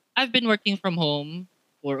I've been working from home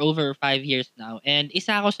for over 5 years now, and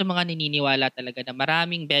isa ako sa mga naniniwala talaga na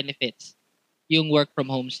maraming benefits yung work from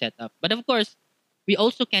home setup. But of course, we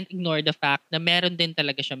also can't ignore the fact na meron din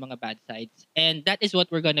talaga siya mga bad sides. And that is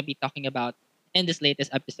what we're gonna be talking about in this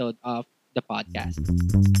latest episode of the podcast.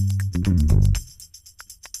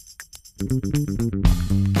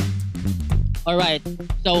 All right.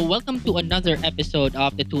 So, welcome to another episode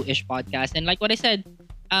of the Two-ish podcast. And like what I said,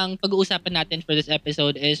 ang pag-uusapan natin for this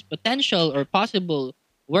episode is potential or possible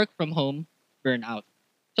work from home burnout.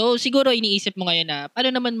 So, siguro iniisip mo ngayon na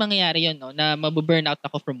paano naman mangyayari yun, no? Na mabu-burnout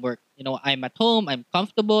ako from work. I'm at home, I'm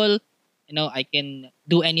comfortable, I can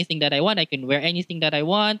do anything that I want, I can wear anything that I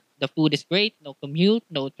want, the food is great, no commute,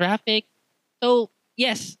 no traffic. So,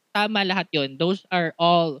 yes, tama lahat yun. Those are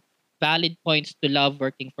all valid points to love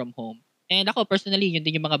working from home. And ako personally, yun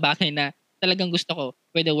din yung mga bagay na talagang gusto ko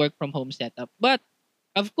with the work from home setup. But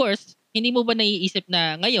of course, hindi mo ba naiisip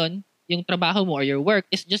na ngayon, yung trabaho mo or your work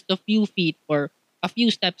is just a few feet or a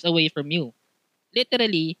few steps away from you.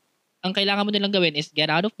 Literally, ang kailangan mo nilang gawin is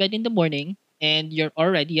get out of bed in the morning and you're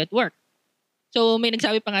already at work. So may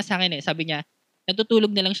nagsabi pa nga sa akin sabi niya,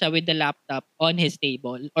 natutulog na lang siya with the laptop on his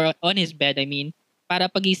table or on his bed,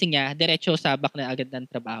 para pagising niya, diretso sabak na agad ng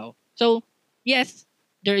trabaho. So, yes,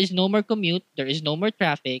 there is no more commute, there is no more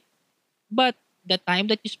traffic, but the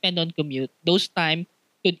time that you spend on commute, those time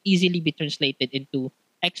could easily be translated into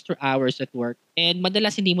extra hours at work. And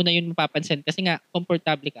madalas hindi mo na yun mapapansin kasi nga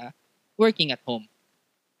komportable ka working at home.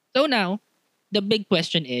 So now, the big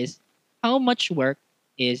question is, how much work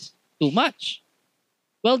is too much?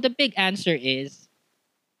 Well, the big answer is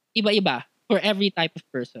iba-iba for every type of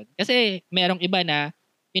person. Kasi merong iba na,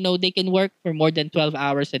 they can work for more than 12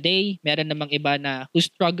 hours a day. Meron namang iba na who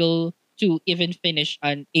struggle to even finish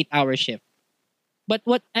an 8-hour shift. But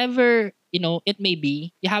whatever, it may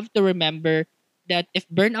be, you have to remember that if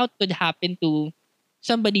burnout could happen to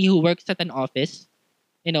somebody who works at an office,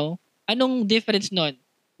 anong difference nun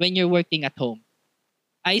when you're working at home?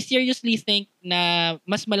 I seriously think na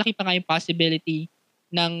mas malaki pa nga yung possibility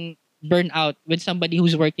ng burnout with somebody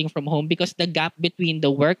who's working from home because the gap between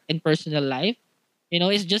the work and personal life,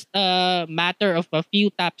 is just a matter of a few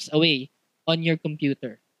taps away on your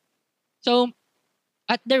computer. So,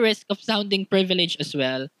 at the risk of sounding privileged as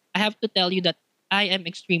well, I have to tell you that I am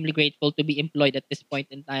extremely grateful to be employed at this point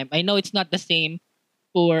in time. I know it's not the same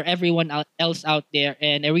for everyone else out there,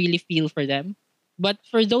 and I really feel for them. But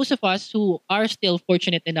for those of us who are still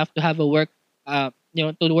fortunate enough to have a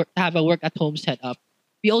to have a work at home setup,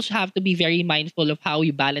 we also have to be very mindful of how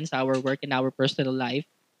we balance our work and our personal life.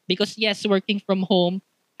 Because yes, working from home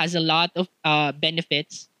has a lot of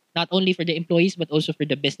benefits, not only for the employees but also for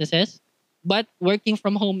the businesses. But working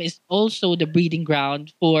from home is also the breeding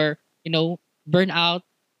ground for, burnout,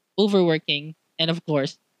 overworking, and of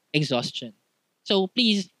course, exhaustion. So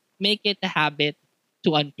please make it a habit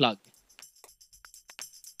to unplug.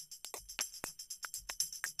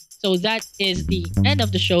 So that is the end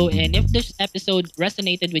of the show. And if this episode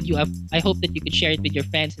resonated with you, I hope that you could share it with your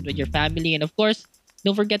friends and with your family. And of course,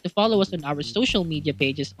 don't forget to follow us on our social media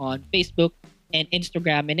pages on Facebook and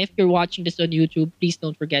Instagram. And if you're watching this on YouTube, please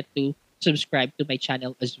don't forget to subscribe to my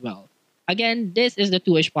channel as well. Again, this is the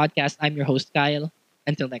Two-ish podcast. I'm your host, Kyle.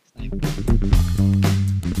 Until next time.